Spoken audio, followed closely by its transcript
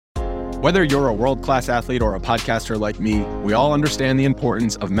Whether you're a world-class athlete or a podcaster like me, we all understand the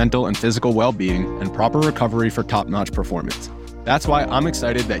importance of mental and physical well-being and proper recovery for top-notch performance. That's why I'm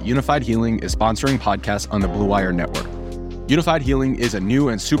excited that Unified Healing is sponsoring podcasts on the Blue Wire Network. Unified Healing is a new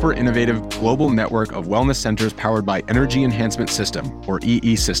and super innovative global network of wellness centers powered by Energy Enhancement System, or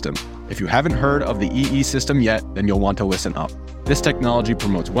EE System. If you haven't heard of the EE System yet, then you'll want to listen up. This technology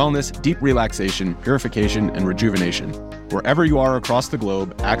promotes wellness, deep relaxation, purification, and rejuvenation. Wherever you are across the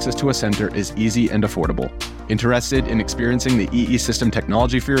globe, access to a center is easy and affordable. Interested in experiencing the EE System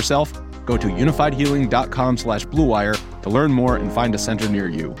technology for yourself? Go to unifiedhealing.com/bluewire to learn more and find a center near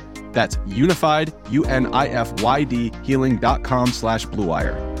you. That's unified, UNIFYD,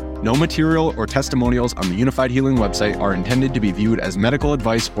 healing.com/bluewire. No material or testimonials on the Unified Healing website are intended to be viewed as medical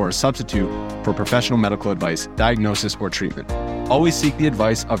advice or a substitute for professional medical advice, diagnosis, or treatment. Always seek the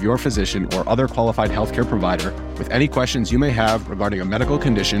advice of your physician or other qualified healthcare provider with any questions you may have regarding a medical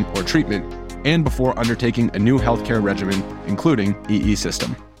condition or treatment and before undertaking a new healthcare regimen, including EE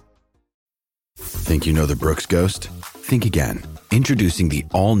System. Think you know the Brooks Ghost? Think again. Introducing the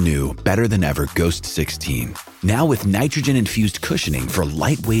all-new, better-than-ever Ghost 16. Now with nitrogen-infused cushioning for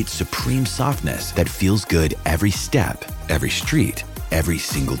lightweight, supreme softness that feels good every step, every street, every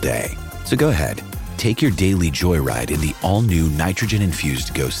single day. So go ahead, take your daily joyride in the all-new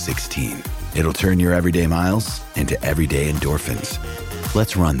nitrogen-infused Ghost 16. It'll turn your everyday miles into everyday endorphins.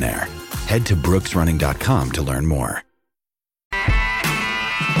 Let's run there. Head to brooksrunning.com to learn more.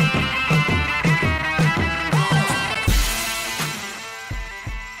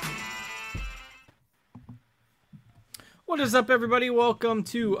 What is up, everybody? Welcome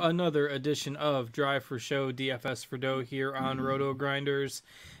to another edition of Drive for Show, DFS for Dough here on Roto Grinders.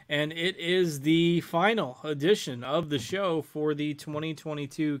 And it is the final edition of the show for the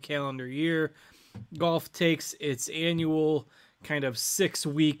 2022 calendar year. Golf takes its annual kind of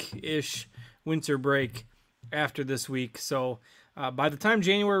 6-week-ish winter break after this week. So by the time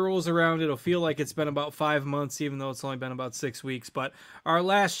January rolls around, it'll feel like it's been about 5 months, even though it's only been about 6 weeks. But our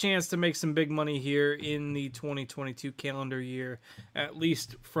last chance to make some big money here in the 2022 calendar year, at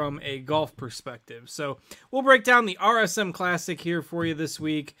least from a golf perspective. So we'll break down the RSM Classic here for you this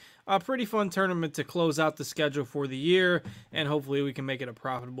week. A pretty fun tournament to close out the schedule for the year, and hopefully we can make it a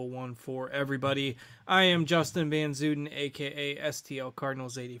profitable one for everybody. I am Justin Van Zuden, a.k.a. STL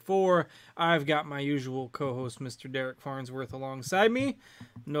Cardinals 84. I've got my usual co-host, Mr. Derek Farnsworth, alongside me.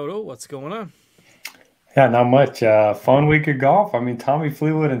 Noto, what's going on? Yeah, not much. Fun week of golf. I mean, Tommy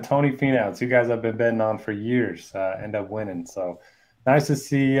Fleetwood and Tony Finau, two guys I've been betting on for years, end up winning. So nice to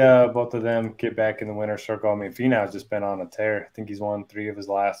see both of them get back in the winner's circle. I mean, Finau's just been on a tear. I think he's won 3 of his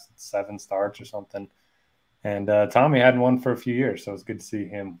last 7 starts or something. And Tommy hadn't won for a few years, so it's good to see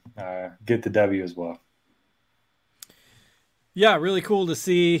him get the W as well. Yeah, really cool to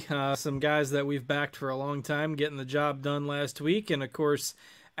see some guys that we've backed for a long time getting the job done last week. And, of course,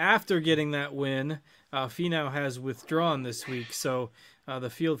 after getting that win, Finau has withdrawn this week. So the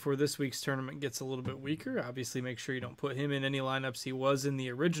field for this week's tournament gets a little bit weaker. Obviously, make sure you don't put him in any lineups he was in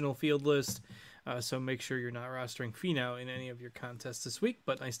the original field list. So make sure you're not rostering Finau in any of your contests this week.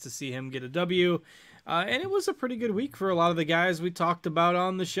 But nice to see him get a W. And it was a pretty good week for a lot of the guys we talked about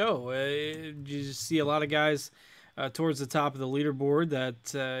on the show. You just see a lot of guys towards the top of the leaderboard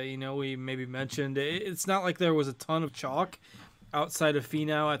that, we maybe mentioned. It's not like there was a ton of chalk outside of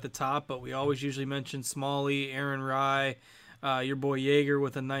Finau at the top, but we always usually mention Smalley, Aaron Rye, your boy Yeager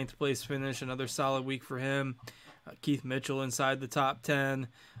with a 9th place finish, another solid week for him. Keith Mitchell inside the top 10.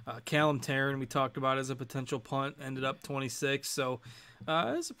 Callum Tarrant, we talked about as a potential punt, ended up 26. So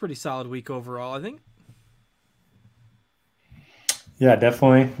it's a pretty solid week overall, I think. Yeah,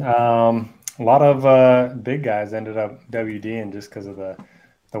 definitely. A lot of big guys ended up WDing just because of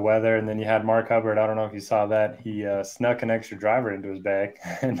the weather. And then you had Mark Hubbard. I don't know if you saw that. He snuck an extra driver into his bag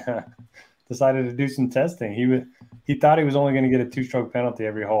and decided to do some testing. He thought he was only going to get a 2-stroke penalty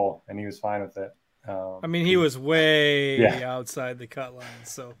every hole, and he was fine with it. He was way outside the cut line.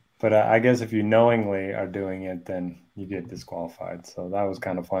 So, but I guess if you knowingly are doing it, then you get disqualified. So that was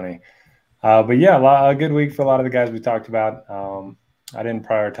kind of funny. But yeah, a good week for a lot of the guys we talked about. I didn't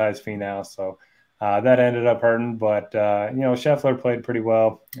prioritize Finau, so that ended up hurting. But Scheffler played pretty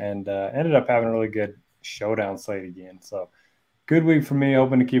well and ended up having a really good showdown slate again. So good week for me.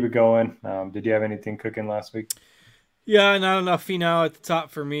 Hoping to keep it going. Did you have anything cooking last week? Yeah, not enough Finau at the top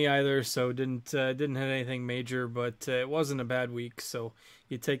for me either, so didn't hit anything major, but it wasn't a bad week. So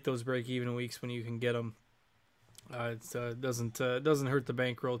you take those break-even weeks when you can get them. It doesn't hurt the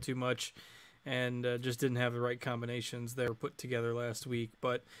bankroll too much, and just didn't have the right combinations that were put together last week.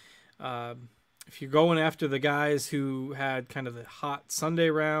 But if you're going after the guys who had kind of the hot Sunday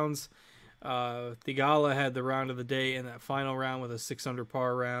rounds, Thigala had the round of the day in that final round with a 6 under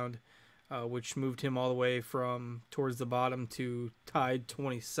par round, which moved him all the way from towards the bottom to tied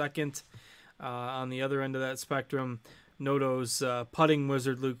 22nd. On the other end of that spectrum, Noto's putting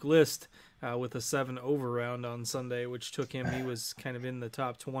wizard Luke List with a 7 over round on Sunday, which took him, he was kind of in the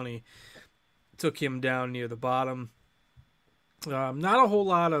top 20, took him down near the bottom. Not a whole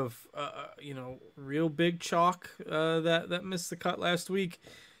lot of, real big chalk that missed the cut last week,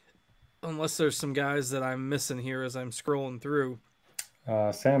 unless there's some guys that I'm missing here as I'm scrolling through.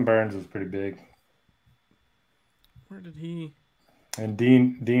 Sam Burns was pretty big. Where did he? And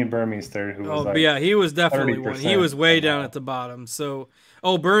Dean Burmeister, who was he was definitely one. He was way somehow down at the bottom. So,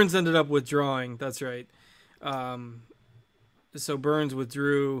 Burns ended up withdrawing. That's right. So Burns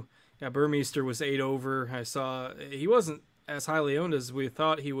withdrew. Yeah, Burmeister was 8 over. I saw he wasn't as highly owned as we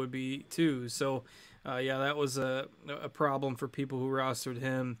thought he would be too. So, that was a problem for people who rostered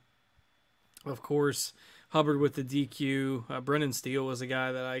him. Of course, Hubbard with the DQ. Brennan Steele was a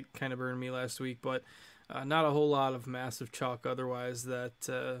guy that I kind of burned me last week, but not a whole lot of massive chalk otherwise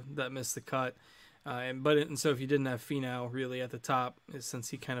that missed the cut. And so if you didn't have Finau really at the top, since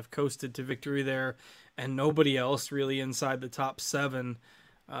he kind of coasted to victory there, and nobody else really inside the top 7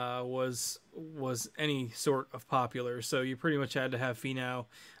 was any sort of popular. So you pretty much had to have Finau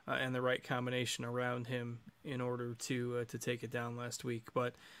and the right combination around him in order to take it down last week.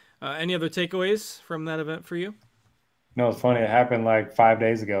 But any other takeaways from that event for you? No, it's funny. It happened like 5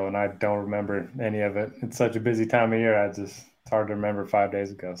 days ago, and I don't remember any of it. It's such a busy time of year. It's hard to remember 5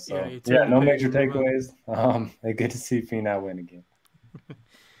 days ago. So, no major takeaways. Good to see Finau win again.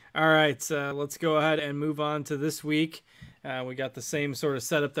 All right, let's go ahead and move on to this week. We got the same sort of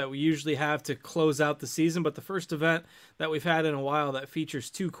setup that we usually have to close out the season, but the first event that we've had in a while that features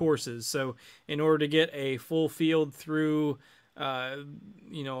 2 courses. So in order to get a full field through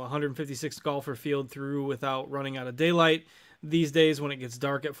 156 golfer field through without running out of daylight. These days, when it gets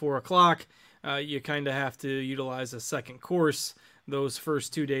dark at 4 o'clock, you kind of have to utilize a second course those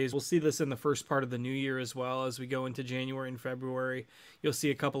first 2 days. We'll see this in the first part of the new year as well. As we go into January and February, you'll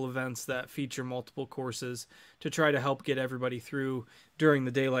see a couple events that feature multiple courses to try to help get everybody through during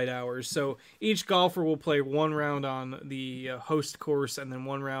the daylight hours. So each golfer will play 1 round on the host course and then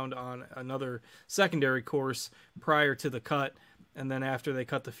 1 round on another secondary course prior to the cut. And then after they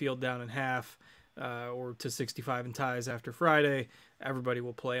cut the field down in half or to 65 and ties after Friday, everybody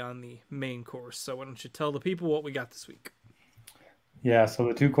will play on the main course. So why don't you tell the people what we got this week? Yeah, so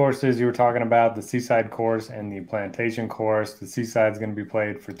the 2 courses you were talking about, the Seaside course and the Plantation course. The Seaside is going to be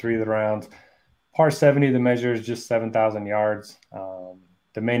played for 3 of the rounds. Par 70, the measure is just 7,000 yards.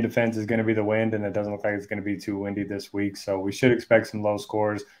 The main defense is going to be the wind, and it doesn't look like it's going to be too windy this week, so we should expect some low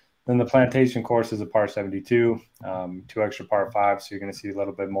scores. Then the Plantation course is a par 72, 2 extra par 5, so you're going to see a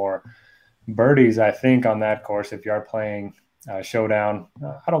little bit more birdies, I think, on that course if you are playing Showdown.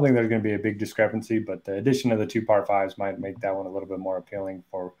 I don't think there's going to be a big discrepancy, but the addition of the 2 par 5s might make that one a little bit more appealing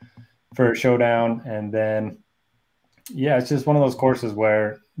for Showdown. And then, it's just one of those courses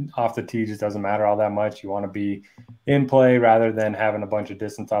where off the tee just doesn't matter all that much. You want to be in play rather than having a bunch of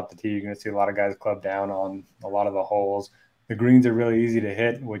distance off the tee. You're going to see a lot of guys club down on a lot of the holes. The greens are really easy to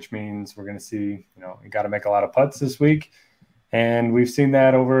hit, which means we're going to see, you got to make a lot of putts this week. And we've seen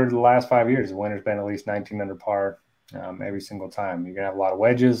that over the last 5 years. The winner's been at least 19 under par every single time. You're going to have a lot of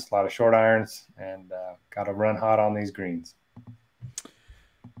wedges, a lot of short irons, and got to run hot on these greens.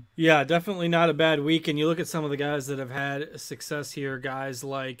 Yeah, definitely not a bad week. And you look at some of the guys that have had success here, guys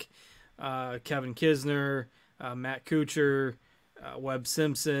like Kevin Kisner, Matt Kuchar, Webb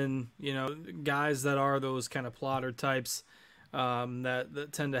Simpson, guys that are those kind of plotter types that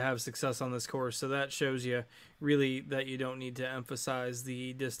tend to have success on this course. So that shows you really that you don't need to emphasize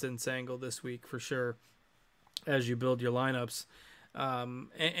the distance angle this week for sure as you build your lineups.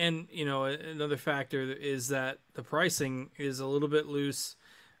 Another factor is that the pricing is a little bit loose.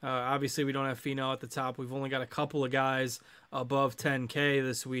 Obviously, we don't have Finau at the top. We've only got a couple of guys above 10K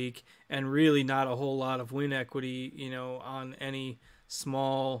this week, and really not a whole lot of win equity, on any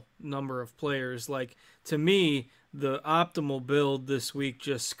small number of players. Like, to me, the optimal build this week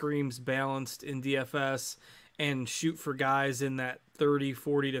just screams balanced in DFS and shoot for guys in that 30,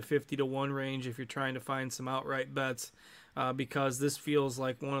 40 to 50 to 1 range if you're trying to find some outright bets, because this feels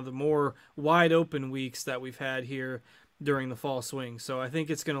like one of the more wide open weeks that we've had here during the fall swing. So I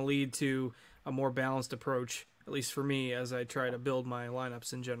think it's going to lead to a more balanced approach, at least for me, as I try to build my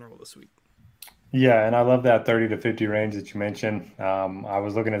lineups in general this week. Yeah, and I love that 30 to 50 range that you mentioned. I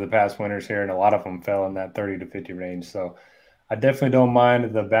was looking at the past winners here, and a lot of them fell in that 30 to 50 range. So I definitely don't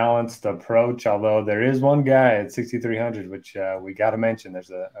mind the balanced approach, although there is one guy at 6,300, which we got to mention.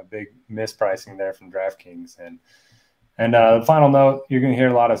 There's a big mispricing there from DraftKings. And the final note, you're going to hear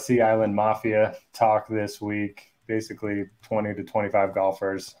a lot of Sea Island Mafia talk this week. Basically, 20 to 25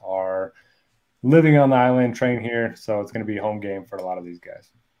 golfers are living on the island, train here, so it's going to be a home game for a lot of these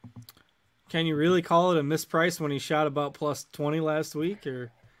guys. Can you really call it a misprice when he shot about plus 20 last week?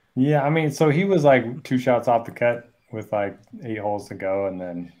 Or Yeah, I mean, so he was like 2 shots off the cut with like 8 holes to go, and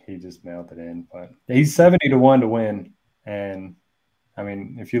then he just mailed it in. But he's 70 to 1 to win. And I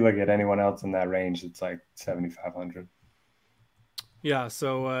mean, if you look at anyone else in that range, it's like 7,500. yeah,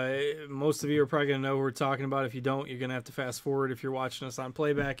 so most of you are probably going to know who we're talking about. If you don't, you're going to have to fast forward if you're watching us on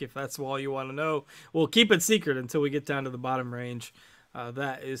playback. If that's all you want to know, we'll keep it secret until we get down to the bottom range.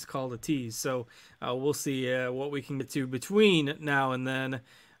 That is called a tease. So we'll see what we can get to between now and then.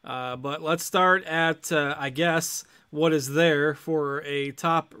 But let's start at, I guess, what is there for a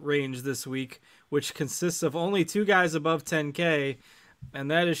top range this week, which consists of only 2 guys above 10K,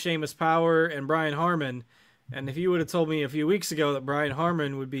 and that is Seamus Power and Brian Harman. And if you would have told me a few weeks ago that Brian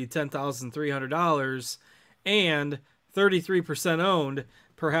Harman would be $10,300 and 33% owned,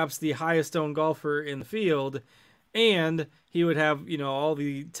 perhaps the highest owned golfer in the field, and he would have, all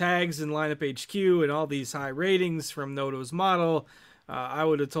the tags in Lineup HQ and all these high ratings from Noto's model, I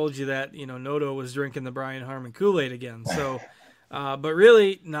would have told you that, Noto was drinking the Brian Harman Kool-Aid again. So, but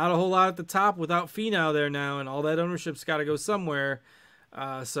really not a whole lot at the top without Finau there now, and all that ownership's got to go somewhere.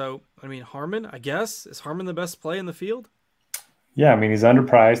 So, I mean, Harman, I guess, is Harman the best play in the field? Yeah, I mean, he's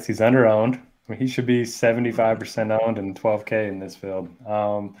underpriced. He's under-owned. I mean, he should be 75% owned and 12K in this field.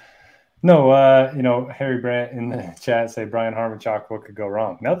 Harry Brandt in the chat say Brian Harman chalk, what could go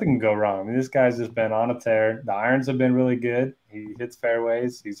wrong? Nothing can go wrong. I mean, this guy's just been on a tear. The irons have been really good. He hits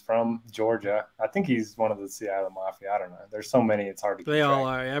fairways. He's from Georgia. I think he's one of the Sea Island Mafia. I don't know. There's so many, it's hard to keep They all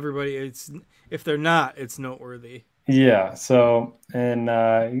track. are. Everybody, if they're not, it's noteworthy. Yeah, so, and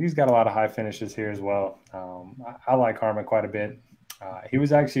he's got a lot of high finishes here as well. I like Harman quite a bit. He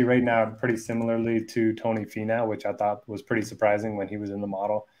was actually rated out pretty similarly to Tony Finau, which I thought was pretty surprising when he was in the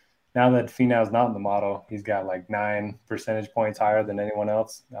model. Now that Finau's not in the model, he's got like 9 percentage points higher than anyone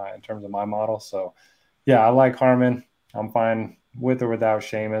else in terms of my model. So, yeah, I like Harman. I'm fine with or without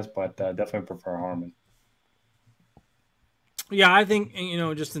Seamus, but definitely prefer Harman. Yeah, I think,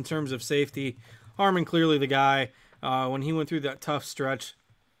 just in terms of safety, Harman clearly the guy. When he went through that tough stretch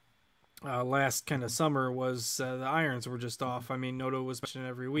last kind of summer, was the irons were just off. I mean, Noto was mentioning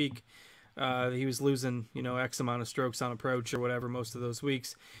every week. He was losing, X amount of strokes on approach or whatever most of those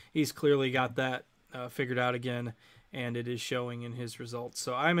weeks. He's clearly got that figured out again, and it is showing in his results.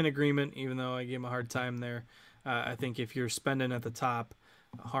 So I'm in agreement, even though I gave him a hard time there. I think if you're spending at the top,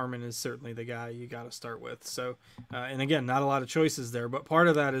 Harman is certainly the guy you got to start with. So, and again, not a lot of choices there, but part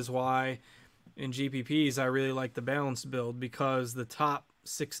of that is why in GPPs I really like the balanced build, because the top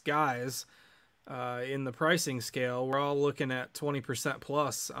 6 guys in the pricing scale, we're all looking at 20%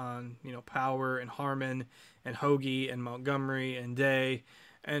 plus on, Power and Harman and Hoagie and Montgomery and Day.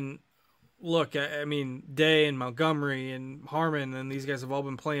 And look, I mean, Day and Montgomery and Harman and these guys have all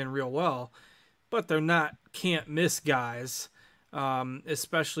been playing real well, but they're not can't miss guys,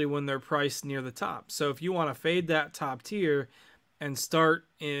 especially when they're priced near the top. So if you want to fade that top tier and start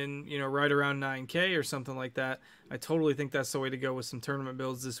in, right around 9K or something like that, I totally think that's the way to go with some tournament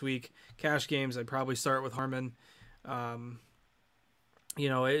builds this week. Cash games, I'd probably start with Harman.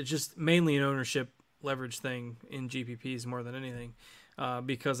 It's just mainly an ownership leverage thing in GPPs more than anything,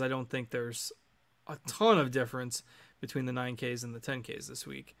 because I don't think there's a ton of difference between the 9Ks and the 10Ks this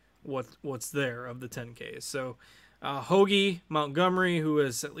week. What's there of the 10Ks. So Hoagie, Montgomery, who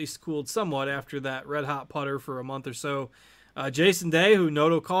has at least cooled somewhat after that red hot putter for a month or so. Jason Day, who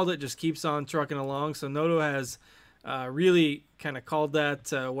Noto called it, just keeps on trucking along. So Noto has really kind of called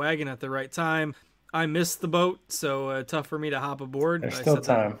that wagon at the right time. I missed the boat, so tough for me to hop aboard. There's still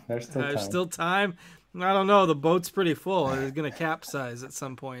time. There's still time. I don't know. The boat's pretty full. It's going to capsize at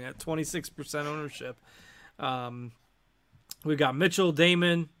some point at 26% ownership. We've got Mitchell,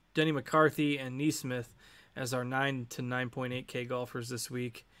 Damon, Denny McCarthy, and Neesmith as our 9 to 9.8K golfers this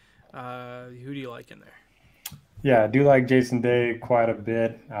week. Who do you like in there? Yeah, I do like Jason Day quite a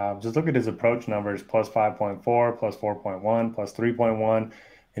bit. Just look at his approach numbers, plus 5.4, plus 4.1, plus 3.1.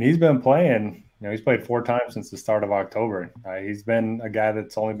 And he's been playing, he's played 4 times since the start of October. He's been a guy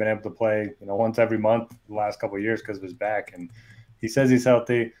that's only been able to play, once every month the last couple of years because of his back. And he says he's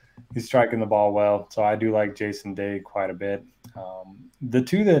healthy. He's striking the ball well. So I do like Jason Day quite a bit. The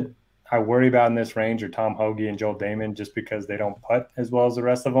 2 that I worry about in this range are Tom Hoagie and Joel Damon, just because they don't putt as well as the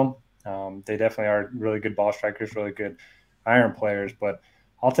rest of them. They definitely are really good ball strikers, really good iron players, but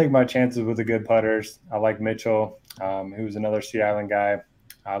I'll take my chances with the good putters. I like Mitchell, who's another Sea Island guy.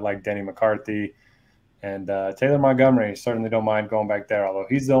 I like Denny McCarthy. And Taylor Montgomery, certainly don't mind going back there, although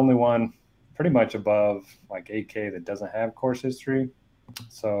he's the only one pretty much above like 8K that doesn't have course history.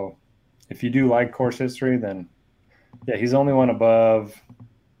 So if you do like course history, then yeah, he's the only one above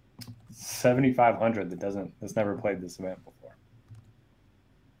 7,500 that's never played this event before.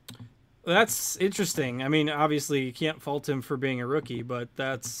 That's interesting. I mean, obviously you can't fault him for being a rookie, but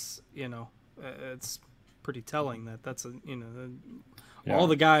that's, it's pretty telling that's all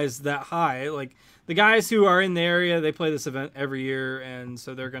the guys that high, like the guys who are in the area, they play this event every year, and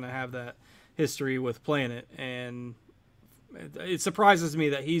so they're going to have that history with playing it. And it surprises me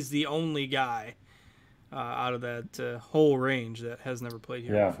that he's the only guy out of that whole range that has never played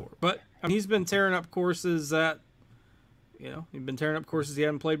here before. But I mean, he's been tearing up courses that, he's been tearing up courses he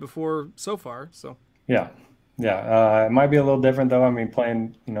hadn't played before so far. So yeah. It might be a little different though. I mean,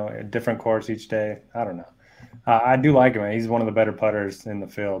 playing a different course each day. I don't know. I do like him. He's one of the better putters in the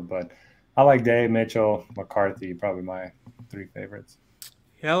field, but I like Dave, Mitchell, McCarthy, probably my three favorites.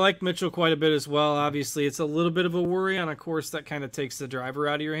 Yeah, I like Mitchell quite a bit as well. Obviously, it's a little bit of a worry on a course that kind of takes the driver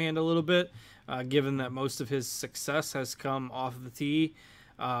out of your hand a little bit, given that most of his success has come off the tee.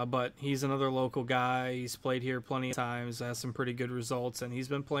 But he's another local guy. He's played here plenty of times, has some pretty good results, and he's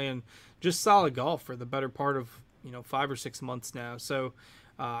been playing just solid golf for the better part of 5 or 6 months now. So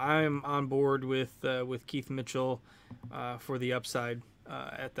I'm on board with Keith Mitchell for the upside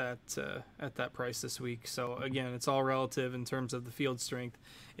at that price this week. So again, it's all relative in terms of the field strength.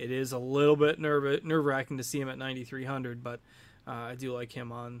 It is a little bit nerve-wracking to see him at 9,300, but I do like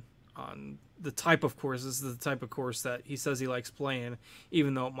him on the type of course. This is the type of course that he says he likes playing,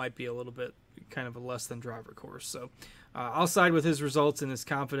 even though it might be a little bit kind of a less than driver course. So I'll side with his results and his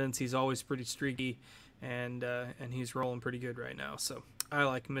confidence. He's always pretty streaky, and he's rolling pretty good right now. So I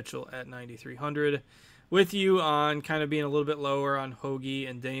like Mitchell at 9,300. With you on kind of being a little bit lower on Hoagie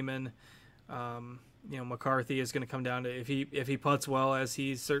and Damon. McCarthy is going to come down to if he putts well, as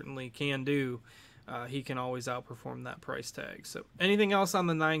he certainly can do. He can always outperform that price tag. So anything else on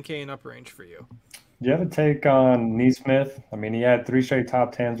the 9K and up range for you? Do you have a take on Neesmith? I mean, he had 3 straight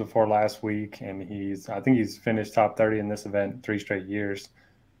top 10s before last week, and I think he's finished top 30 in this event 3 straight years.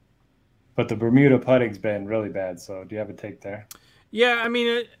 But the Bermuda putting's been really bad. So do you have a take there? Yeah, I mean,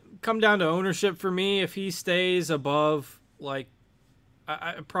 it come down to ownership for me. If he stays above,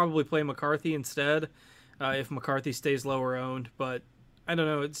 I'd probably play McCarthy instead if McCarthy stays lower owned. But I don't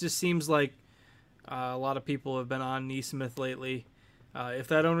know. It just seems like a lot of people have been on Neesmith lately. If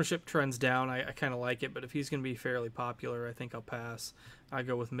that ownership trends down, I kind of like it. But if he's going to be fairly popular, I think I'll pass. I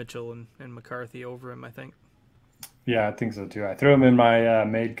go with Mitchell and McCarthy over him, I think. Yeah, I think so too. I threw him in my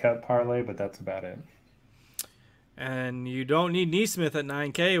made cut parlay, but that's about it. And you don't need Neesmith at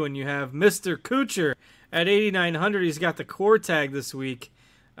 9K when you have Mr. Kuchar at 8,900. He's got the core tag this week.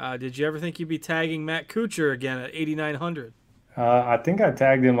 Did you ever think you'd be tagging Matt Kuchar again at 8,900? I think I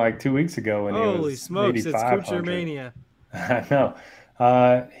tagged him like 2 weeks ago when he was Holy smokes, it's Kuchar mania. I know.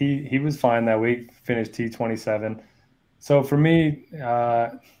 He was fine that week, finished T27. So for me,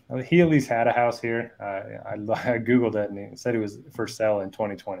 he at least had a house here. I Googled it, and it said he was for sale in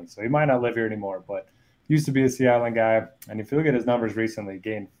 2020. So he might not live here anymore, but used to be a Sea Island guy. And if you look at his numbers recently,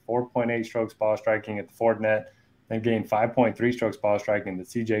 gained 4.8 strokes ball striking at the Ford Net, then gained 5.3 strokes ball striking in the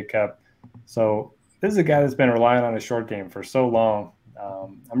CJ Cup. So this is a guy that's been relying on his short game for so long.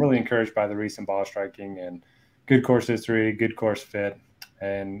 I'm really encouraged by the recent ball striking and good course history, good course fit,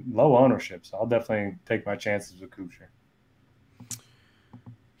 and low ownership. So I'll definitely take my chances with Kuchar.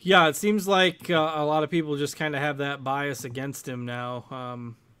 Yeah, it seems like a lot of people just kind of have that bias against him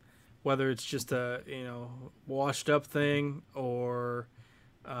now. Whether it's just a washed up thing or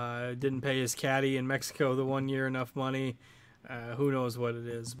didn't pay his caddy in Mexico the 1 year enough money, who knows what it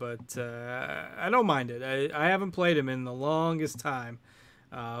is. But I don't mind it. I haven't played him in the longest time,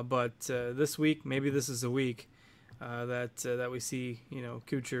 but this week, maybe this is a week that we see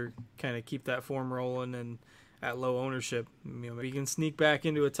Kuchar kind of keep that form rolling and at low ownership. Maybe he can sneak back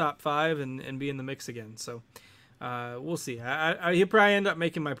into a top 5 and be in the mix again. So. We'll see. He'll probably end up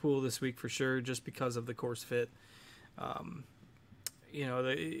making my pool this week for sure, just because of the course fit.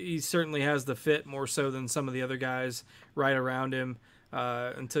 He certainly has the fit more so than some of the other guys right around him.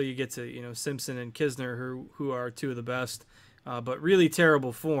 Until you get to Simpson and Kisner, who are 2 of the best, but really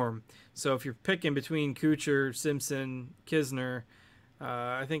terrible form. So if you're picking between Kuchar, Simpson, Kisner,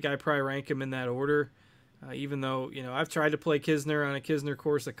 I think I probably rank him in that order. Even though I've tried to play Kisner on a Kisner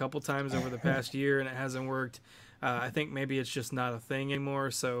course a couple times over the past year and it hasn't worked. I think maybe it's just not a thing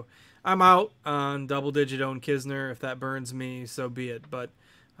anymore. So I'm out on double-digit owned Kisner. If that burns me, so be it. But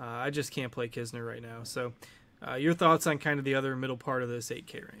I just can't play Kisner right now. So your thoughts on kind of the other middle part of this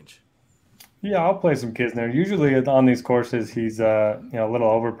 8K range? Yeah, I'll play some Kisner. Usually on these courses, he's a little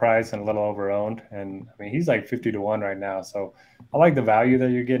overpriced and a little overowned, and I mean he's like 50-1 right now. So I like the value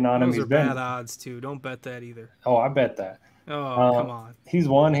that you're getting on him. Those He's are been bad odds too. Don't bet that either. Oh, I bet that. Oh, come on. He's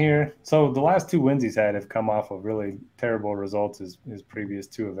won here. So the last 2 wins he's had have come off of really terrible results his previous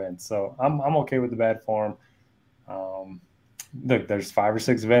 2 events. So I'm okay with the bad form. Look, there's 5 or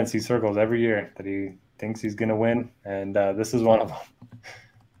 6 events he circles every year that he thinks he's going to win, and this is one of them.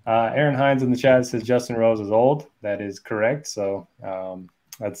 Aaron Hines in the chat says Justin Rose is old. That is correct. So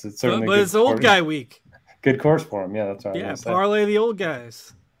that's certainly. But it's old guy week. Good course for him. Yeah, that's right. Yeah, parlay the old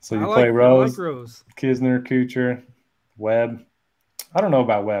guys. So you play Rose, I like Rose, Kisner, Kuchar, Webb. I don't know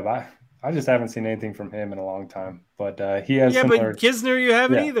about Webb. I just haven't seen anything from him in a long time. But he has similar. But Kisner you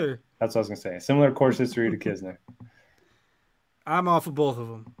haven't either. That's what I was gonna say. Similar course history to Kisner. I'm off of both of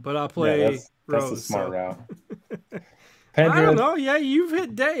them, but I'll play Rose. That's a smart route. I don't know. Yeah, you've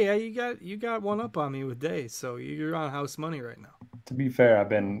hit Day. Yeah, you got one up on me with Day, so you're on house money right now. To be fair, I've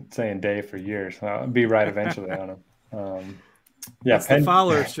been saying Day for years. I'll be right eventually on him. That's the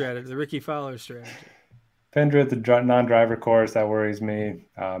Fowler strategy, the Ricky Fowler strategy. Pendrith, the non-driver course, that worries me.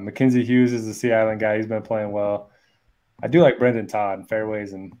 Mackenzie Hughes is the Sea Island guy. He's been playing well. I do like Brendan Todd,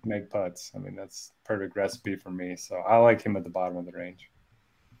 fairways and make putts. I mean, that's perfect recipe for me. So I like him at the bottom of the range.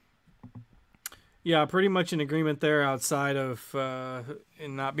 Yeah, pretty much in agreement there outside of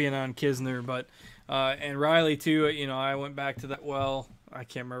not being on Kisner. But and Riley, too, I went back to that. Well, I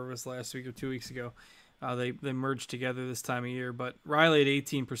can't remember if it was last week or 2 weeks ago. They merged together this time of year. But Riley at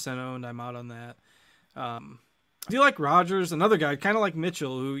 18% owned, I'm out on that. Do you like Rogers, another guy, kind of like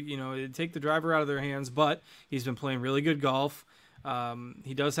Mitchell, who, take the driver out of their hands, but he's been playing really good golf.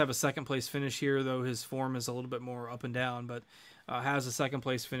 He does have a second-place finish here, though his form is a little bit more up and down, but has a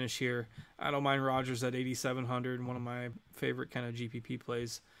second-place finish here. I don't mind Rogers at 8,700, one of my favorite kind of GPP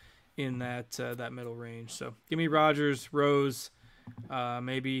plays in that middle range. So give me Rogers, Rose,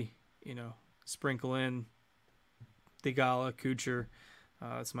 maybe, sprinkle in Thigala, Kuchar.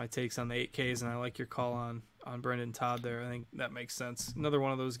 That's my takes on the 8Ks, and I like your call on Brendan Todd there. I think that makes sense. Another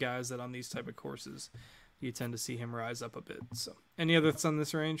one of those guys that on these type of courses, you tend to see him rise up a bit. So, any other thoughts on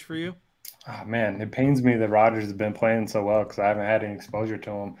this range for you? Oh, man, it pains me that Rogers has been playing so well because I haven't had any exposure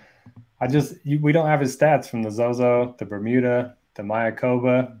to him. We don't have his stats from the Zozo, the Bermuda, the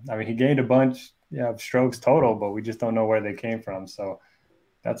Mayakoba. I mean, he gained a bunch of strokes total, but we just don't know where they came from. So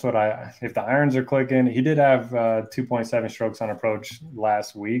that's what if the irons are clicking. He did have 2.7 strokes on approach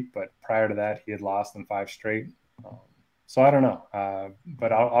last week, but prior to that, he had lost in 5 straight. So I don't know,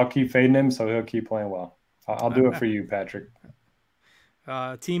 but I'll keep fading him, so he'll keep playing well. I'll do it for you, Patrick.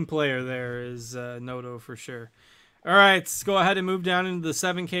 Team player there is Noto for sure. All right, let's go ahead and move down into the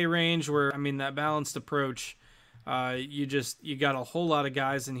 7K range where, that balanced approach, you got a whole lot of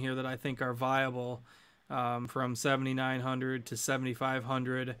guys in here that I think are viable. From 7,900 to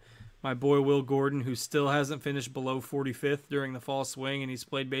 7,500. My boy Will Gordon, who still hasn't finished below 45th during the fall swing, and he's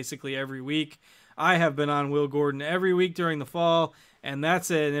played basically every week. I have been on Will Gordon every week during the fall, and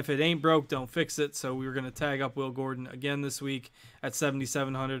that's it. And if it ain't broke, don't fix it. So we're going to tag up Will Gordon again this week at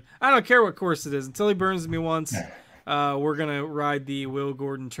 7,700. I don't care what course it is. Until he burns me once, we're going to ride the Will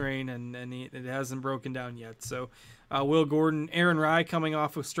Gordon train, and it hasn't broken down yet. So Will Gordon, Aaron Rai coming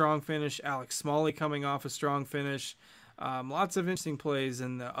off a strong finish, Alex Smalley coming off a strong finish. Lots of interesting plays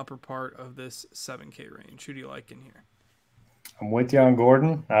in the upper part of this 7K range. Who do you like in here? I'm with you on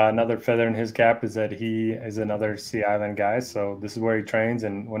Gordon. Another feather in his cap is that he is another Sea Island guy. So this is where he trains.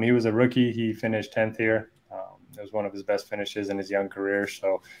 And when he was a rookie, he finished 10th here. It was one of his best finishes in his young career.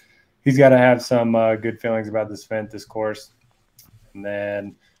 So he's got to have some good feelings about this course. And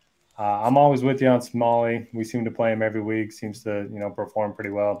then I'm always with you on Smalley. We seem to play him every week. Seems to, perform pretty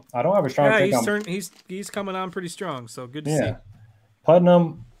well. I don't have a strong take on he's coming on pretty strong, so good to see.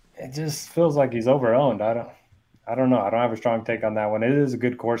 Putnam, it just feels like he's overowned. I don't know. I don't have a strong take on that one. It is a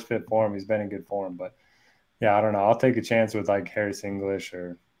good course fit for him. He's been in good form, but yeah, I don't know. I'll take a chance with like Harris English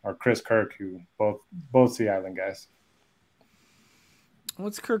or Chris Kirk, who both Sea Island guys.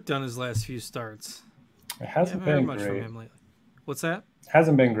 What's Kirk done his last few starts? It hasn't been much from him lately. What's that?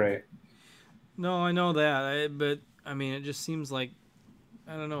 Hasn't been great. No, I know that, but it just seems like,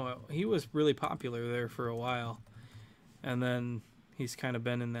 I don't know. He was really popular there for a while, and then he's kind of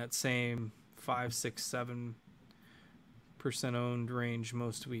been in that same 5, 6, 7% owned range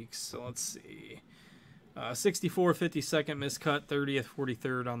most weeks. So let's see. 64, 52nd miscut, 30th,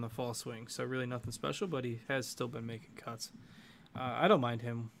 43rd on the fall swing. So really nothing special, but he has still been making cuts. I don't mind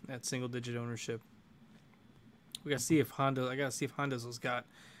him at single-digit ownership. I gotta see if Honda's got.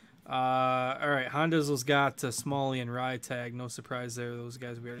 All right, Honda's got Smalley and Rye tag. No surprise there. Those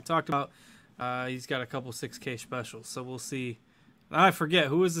guys we already talked about. He's got a couple 6K specials, so we'll see. I forget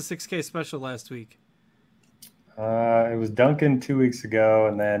who was the 6K special last week. It was Duncan 2 weeks ago,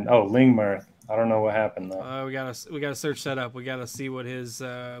 and then Lingmerth. I don't know what happened though. We gotta search that up. We gotta see what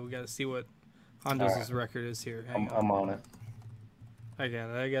Honda's record is here. I'm on it. I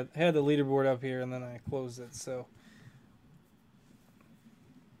had the leaderboard up here, and then I closed it. So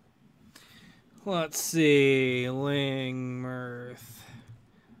let's see, Lingmerth.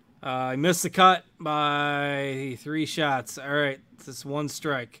 He missed the cut by 3 shots. All right, this one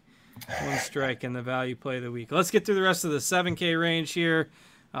strike. One strike in the value play of the week. Let's get through the rest of the 7K range here.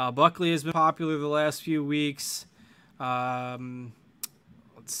 Buckley has been popular the last few weeks. Let's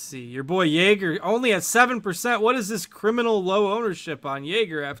see. Your boy Jaeger only at 7%. What is this criminal low ownership on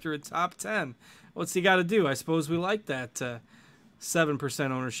Jaeger after a top 10? What's he got to do? I suppose we like that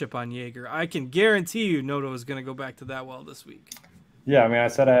 7% ownership on Jaeger. I can guarantee you Noto is going to go back to that well this week. Yeah, I mean, I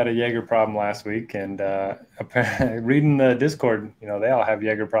said I had a Jaeger problem last week, and reading the Discord, they all have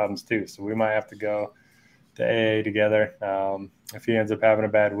Jaeger problems too. So we might have to go to AA together if he ends up having a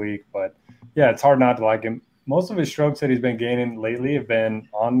bad week. But yeah, it's hard not to like him. Most of his strokes that he's been gaining lately have been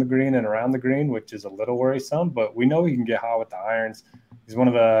on the green and around the green, which is a little worrisome. But we know he can get hot with the irons. He's one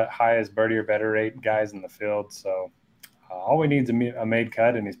of the highest birdie or better rate guys in the field. So all we need is a made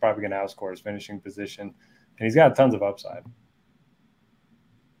cut, and he's probably going to outscore his finishing position. And he's got tons of upside.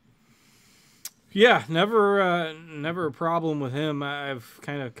 Yeah, never a problem with him. I've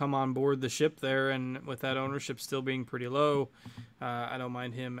kind of come on board the ship there, and with that ownership still being pretty low, I don't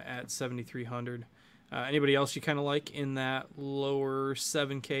mind him at 7,300. Anybody else you kind of like in that lower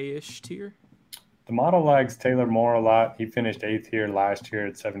 7K-ish tier? The model likes Taylor Moore a lot. He finished 8th here last year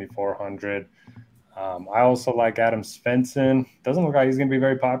at 7,400. I also like Adam Svensson. Doesn't look like he's going to be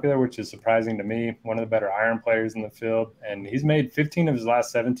very popular, which is surprising to me. One of the better iron players in the field, and he's made 15 of his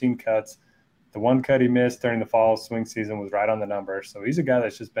last 17 cuts. The one cut he missed during the fall swing season was right on the number. So he's a guy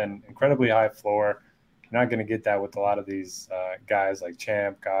that's just been incredibly high floor. You're not going to get that with a lot of these guys like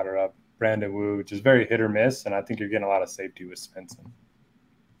Champ, Goddard, Brandon Wu, which is very hit or miss. And I think you're getting a lot of safety with Svensson.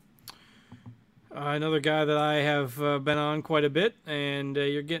 Another guy that I have been on quite a bit, and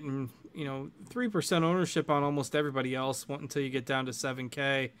you're getting 3% ownership on almost everybody else until you get down to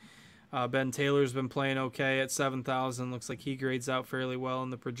 7K. Ben Taylor's been playing okay at 7,000. Looks like he grades out fairly well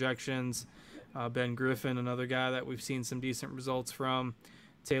in the projections. Ben Griffin, another guy that we've seen some decent results from.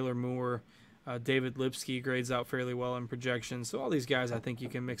 Taylor Moore. David Lipsky grades out fairly well in projections. So all these guys I think you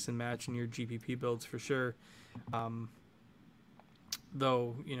can mix and match in your GPP builds for sure.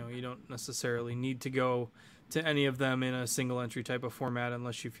 Though, you don't necessarily need to go to any of them in a single entry type of format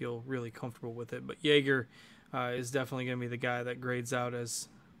unless you feel really comfortable with it. But Jaeger is definitely going to be the guy that grades out as,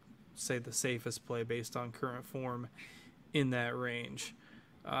 say, the safest play based on current form in that range.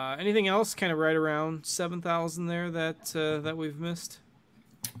 Anything else kind of right around 7,000 there that we've missed?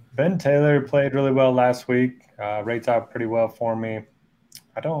 Ben Taylor played really well last week. Rates out pretty well for me.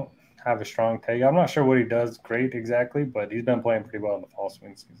 I don't have a strong take. I'm not sure what he does great exactly, but he's been playing pretty well in the fall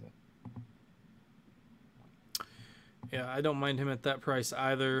swing season. Yeah, I don't mind him at that price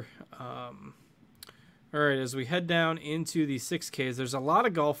either. All right, as we head down into the 6Ks, there's a lot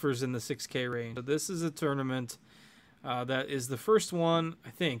of golfers in the 6K range. So this is a tournament that is the first one, I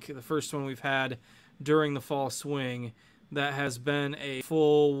think, the first one we've had during the fall swing that has been a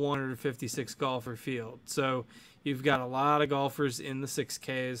full 156 golfer field. So you've got a lot of golfers in the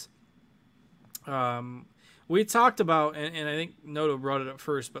 6Ks. We talked about, and I think Noto brought it up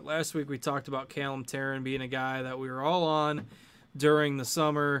first, but last week we talked about Callum Tarrant being a guy that we were all on during the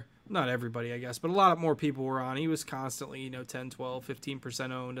summer. Not everybody, I guess, but a lot more people were on. He was constantly, 10, 12,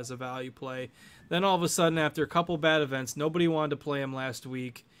 15% owned as a value play. Then all of a sudden, after a couple bad events, nobody wanted to play him last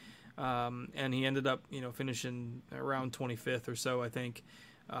week. And he ended up, finishing around 25th or so, I think.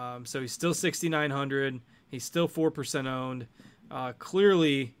 So he's still 6,900. He's still 4% owned.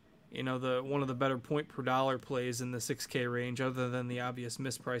 Clearly, one of the better point per dollar plays in the 6K range, other than the obvious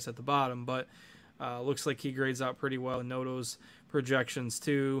misprice at the bottom. But looks like he grades out pretty well in Noto's projections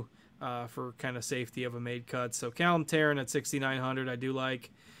too, for kind of safety of a made cut. So Callum Tarrant at 6,900, I do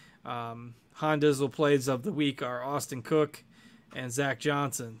like. Hondizzle plays of the week are Austin Cook and Zach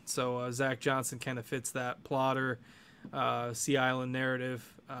Johnson. So Zach Johnson kind of fits that plotter Sea Island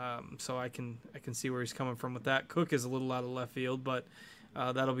narrative. So I can see where he's coming from with that. Cook is a little out of left field, but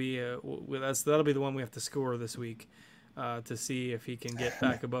That'll be that'll be the one we have to score this week to see if he can get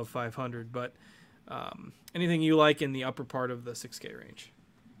back above 500. But anything you like in the upper part of the 6K range?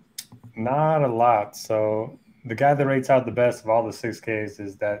 Not a lot. So the guy that rates out the best of all the 6Ks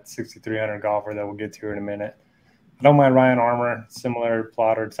is that 6,300 golfer that we'll get to here in a minute. I don't mind Ryan Armour, similar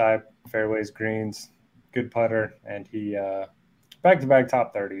plotter type, fairways, greens, good putter, and he back-to-back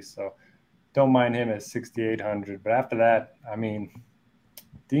top 30. So don't mind him at 6,800. But after that, I mean,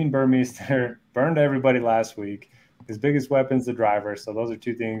 Dean Burmeister burned everybody last week. His biggest weapon's the driver, so those are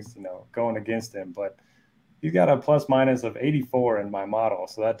two things, going against him. But he's got a plus-minus of 84 in my model,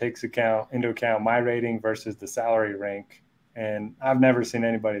 so that takes into account my rating versus the salary rank. And I've never seen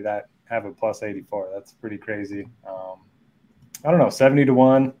anybody that have a plus 84. That's pretty crazy. I don't know,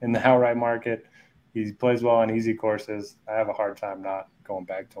 70-1 in the outright market. He plays well on easy courses. I have a hard time not going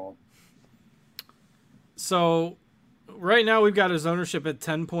back to him. So right now we've got his ownership at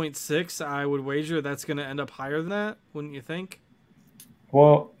 10.6. I would wager that's going to end up higher than that, wouldn't you think?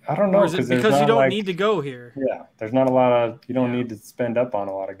 Well, I don't know. Or is it because you don't need to go here? Yeah, there's not a lot of – you don't need to spend up on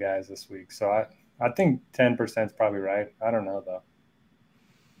a lot of guys this week. So I think 10% is probably right. I don't know, though.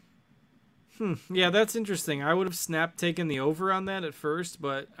 Yeah, that's interesting. I would have taken the over on that at first,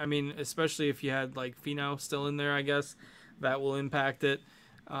 but I mean, especially if you had like Finau still in there, I guess that will impact it.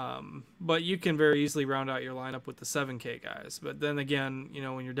 But you can very easily round out your lineup with the 7K guys. But then again,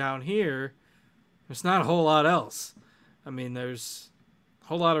 when you're down here, there's not a whole lot else. I mean, there's a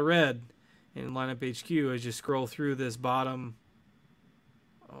whole lot of red in lineup HQ as you scroll through this bottom.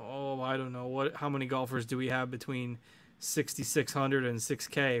 Oh, I don't know how many golfers do we have between 6,600 and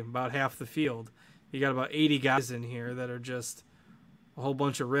 6K, about half the field. You got about 80 guys in here that are just a whole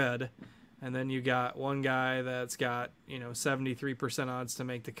bunch of red, and then you got one guy that's got 73% odds to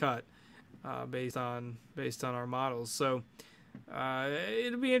make the cut based on our models. So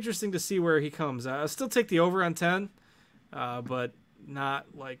it'll be interesting to see where he comes. I'll still take the over on 10, but not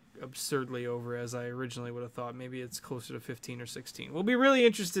like absurdly over as I originally would have thought. Maybe it's closer to 15 or 16. We'll be really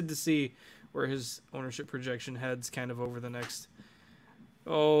interested to see where his ownership projection heads kind of over the next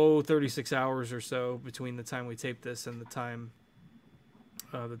 36 hours or so between the time we tape this and the time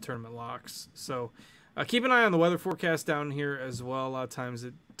the tournament locks. So keep an eye on the weather forecast down here as well. A lot of times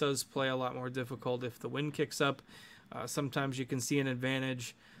it does play a lot more difficult if the wind kicks up. Sometimes you can see an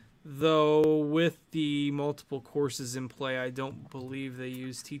advantage, though with the multiple courses in play, I don't believe they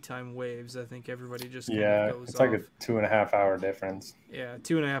use tee time waves. I think everybody just kind of goes it's like off. a 2.5 hour difference. Yeah,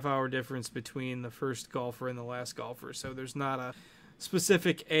 2.5 hour difference between the first golfer and the last golfer. So there's not a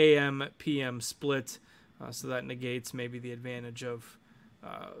specific AM PM split. So that negates maybe the advantage of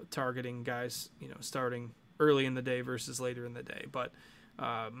targeting guys, starting early in the day versus later in the day. But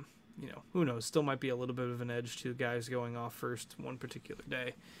who knows? Still might be a little bit of an edge to guys going off first one particular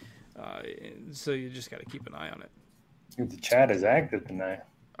day. So you just got to keep an eye on it. The chat is active tonight.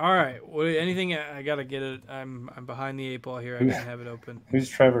 All right. Anything? I got to get it. I'm behind the 8 ball here. I didn't have it open. Who's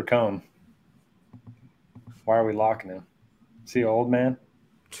Trevor Cohn? Why are we locking him? Is he an old man?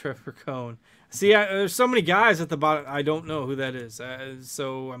 Trevor Cohn. See, there's so many guys at the bottom. I don't know who that is.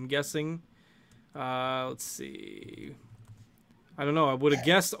 So I'm guessing. Let's see. I don't know. I would have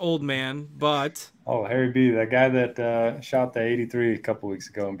guessed old man, but oh, Harry B, that guy that shot the 83 a couple weeks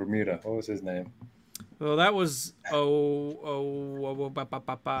ago in Bermuda. What was his name? Well, that was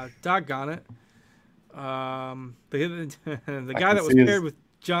doggone it. The guy that was paired with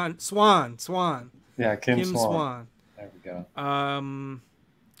John Swan. Yeah, Kim Swan. There we go.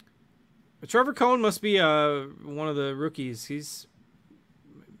 Trevor Cohn must be one of the rookies. He's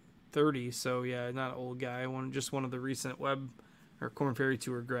 30, so yeah, not an old guy. Just one of the recent Webb or Korn Ferry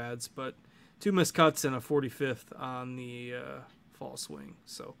Tour grads, but 2 missed cuts and a 45th on the fall swing.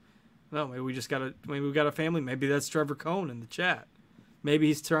 So, no, maybe we got a family. Maybe that's Trevor Cohn in the chat. Maybe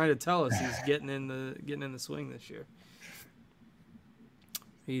he's trying to tell us he's getting in the swing this year.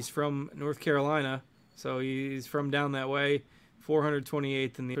 He's from North Carolina, so he's from down that way.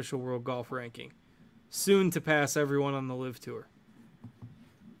 428th in the official world golf ranking. Soon to pass everyone on the LIV Tour.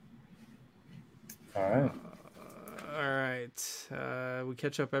 All right. All right. We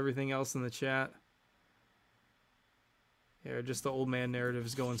catch up everything else in the chat. Yeah, just the old man narrative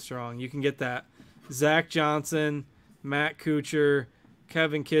is going strong. You can get that. Zach Johnson, Matt Kuchar,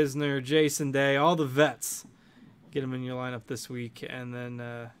 Kevin Kisner, Jason Day, all the vets. Get them in your lineup this week. And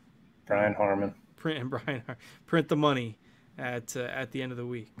then Brian Harmon. Print the money at the end of the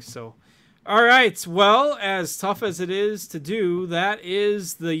week. So, all right. Well, as tough as it is to do, that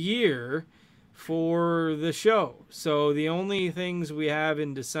is the year for the show. So the only things we have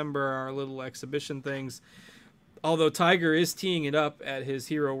in December are little exhibition things. Although Tiger is teeing it up at his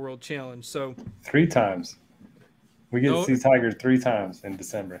Hero World Challenge, so 3 times. We get to see Tiger 3 times in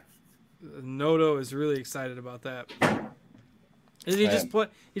December. Noto is really excited about that. Is he just play?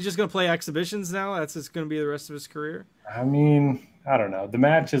 He's just going to play exhibitions now? That's just going to be the rest of his career? I mean, I don't know. The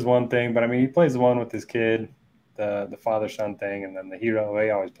match is one thing, but I mean, he plays the one with his kid, the father-son thing, and then the Hero. He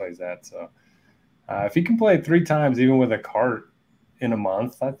always plays that. So if he can play 3 times, even with a cart in a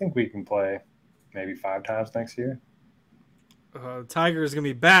month, I think we can play maybe 5 times next year. Tiger is going to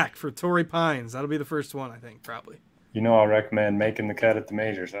be back for Torrey Pines. That'll be the first one, I think, probably. I'll recommend making the cut at the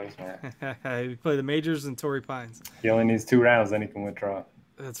majors. That was smart. We play the majors and Torrey Pines. He only needs 2 rounds, then he can withdraw.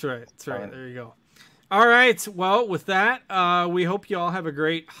 That's right. That's right. There you go. All right. Well, with that, we hope you all have a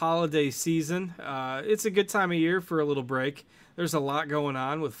great holiday season. It's a good time of year for a little break. There's a lot going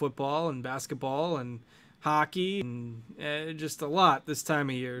on with football and basketball and hockey and just a lot this time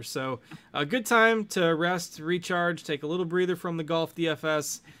of year. So a good time to rest, recharge, take a little breather from the golf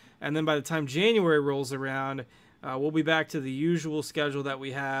DFS. And then by the time January rolls around, we'll be back to the usual schedule that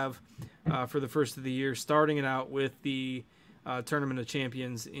we have for the first of the year, starting it out with the Tournament of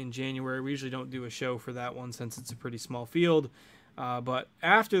Champions in January. We usually don't do a show for that one since it's a pretty small field. But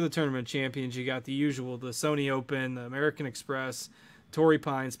after the Tournament of Champions, you got the usual, the Sony Open, the American Express, Torrey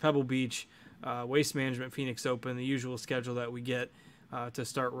Pines, Pebble Beach, Waste Management, Phoenix Open, the usual schedule that we get to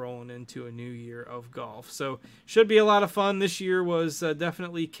start rolling into a new year of golf. So should be a lot of fun. This year was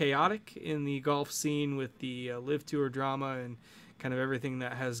definitely chaotic in the golf scene with the Live Tour drama and kind of everything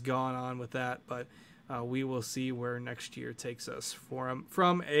that has gone on with that. But we will see where next year takes us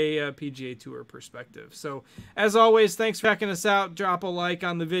from a PGA Tour perspective. So as always, thanks for checking us out. Drop a like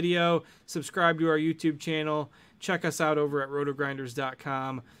on the video, subscribe to our YouTube channel. Check us out over at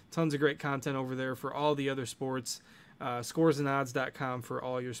rotogrinders.com. Tons of great content over there for all the other sports. Scoresandodds.com for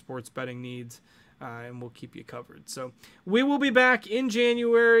all your sports betting needs, and we'll keep you covered. So we will be back in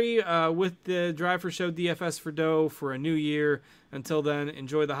January with the Drive for Show DFS for Dough for a new year. Until then,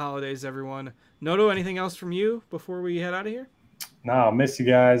 enjoy the holidays, everyone. Noto, anything else from you before we head out of here? No, I'll miss you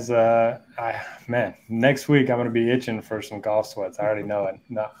guys. Next week I'm going to be itching for some golf sweats. I already know it.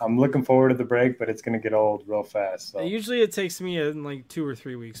 No, I'm looking forward to the break, but it's going to get old real fast. So. Usually it takes me like 2 or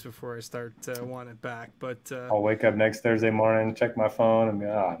 3 weeks before I start wanting it back. But I'll wake up next Thursday morning, check my phone, and be,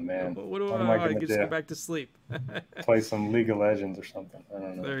 oh, man. What am I going to do? Just go back to sleep. Play some League of Legends or something. I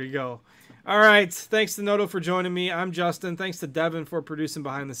don't know. There you go. All right. Thanks to Noto for joining me. I'm Justin. Thanks to Devin for producing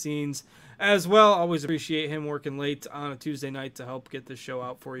behind the scenes as well. Always appreciate him working late on a Tuesday night to help get this show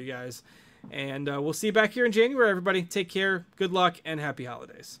out for you guys. And we'll see you back here in January, everybody. Take care. Good luck and happy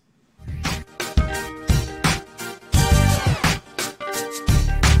holidays.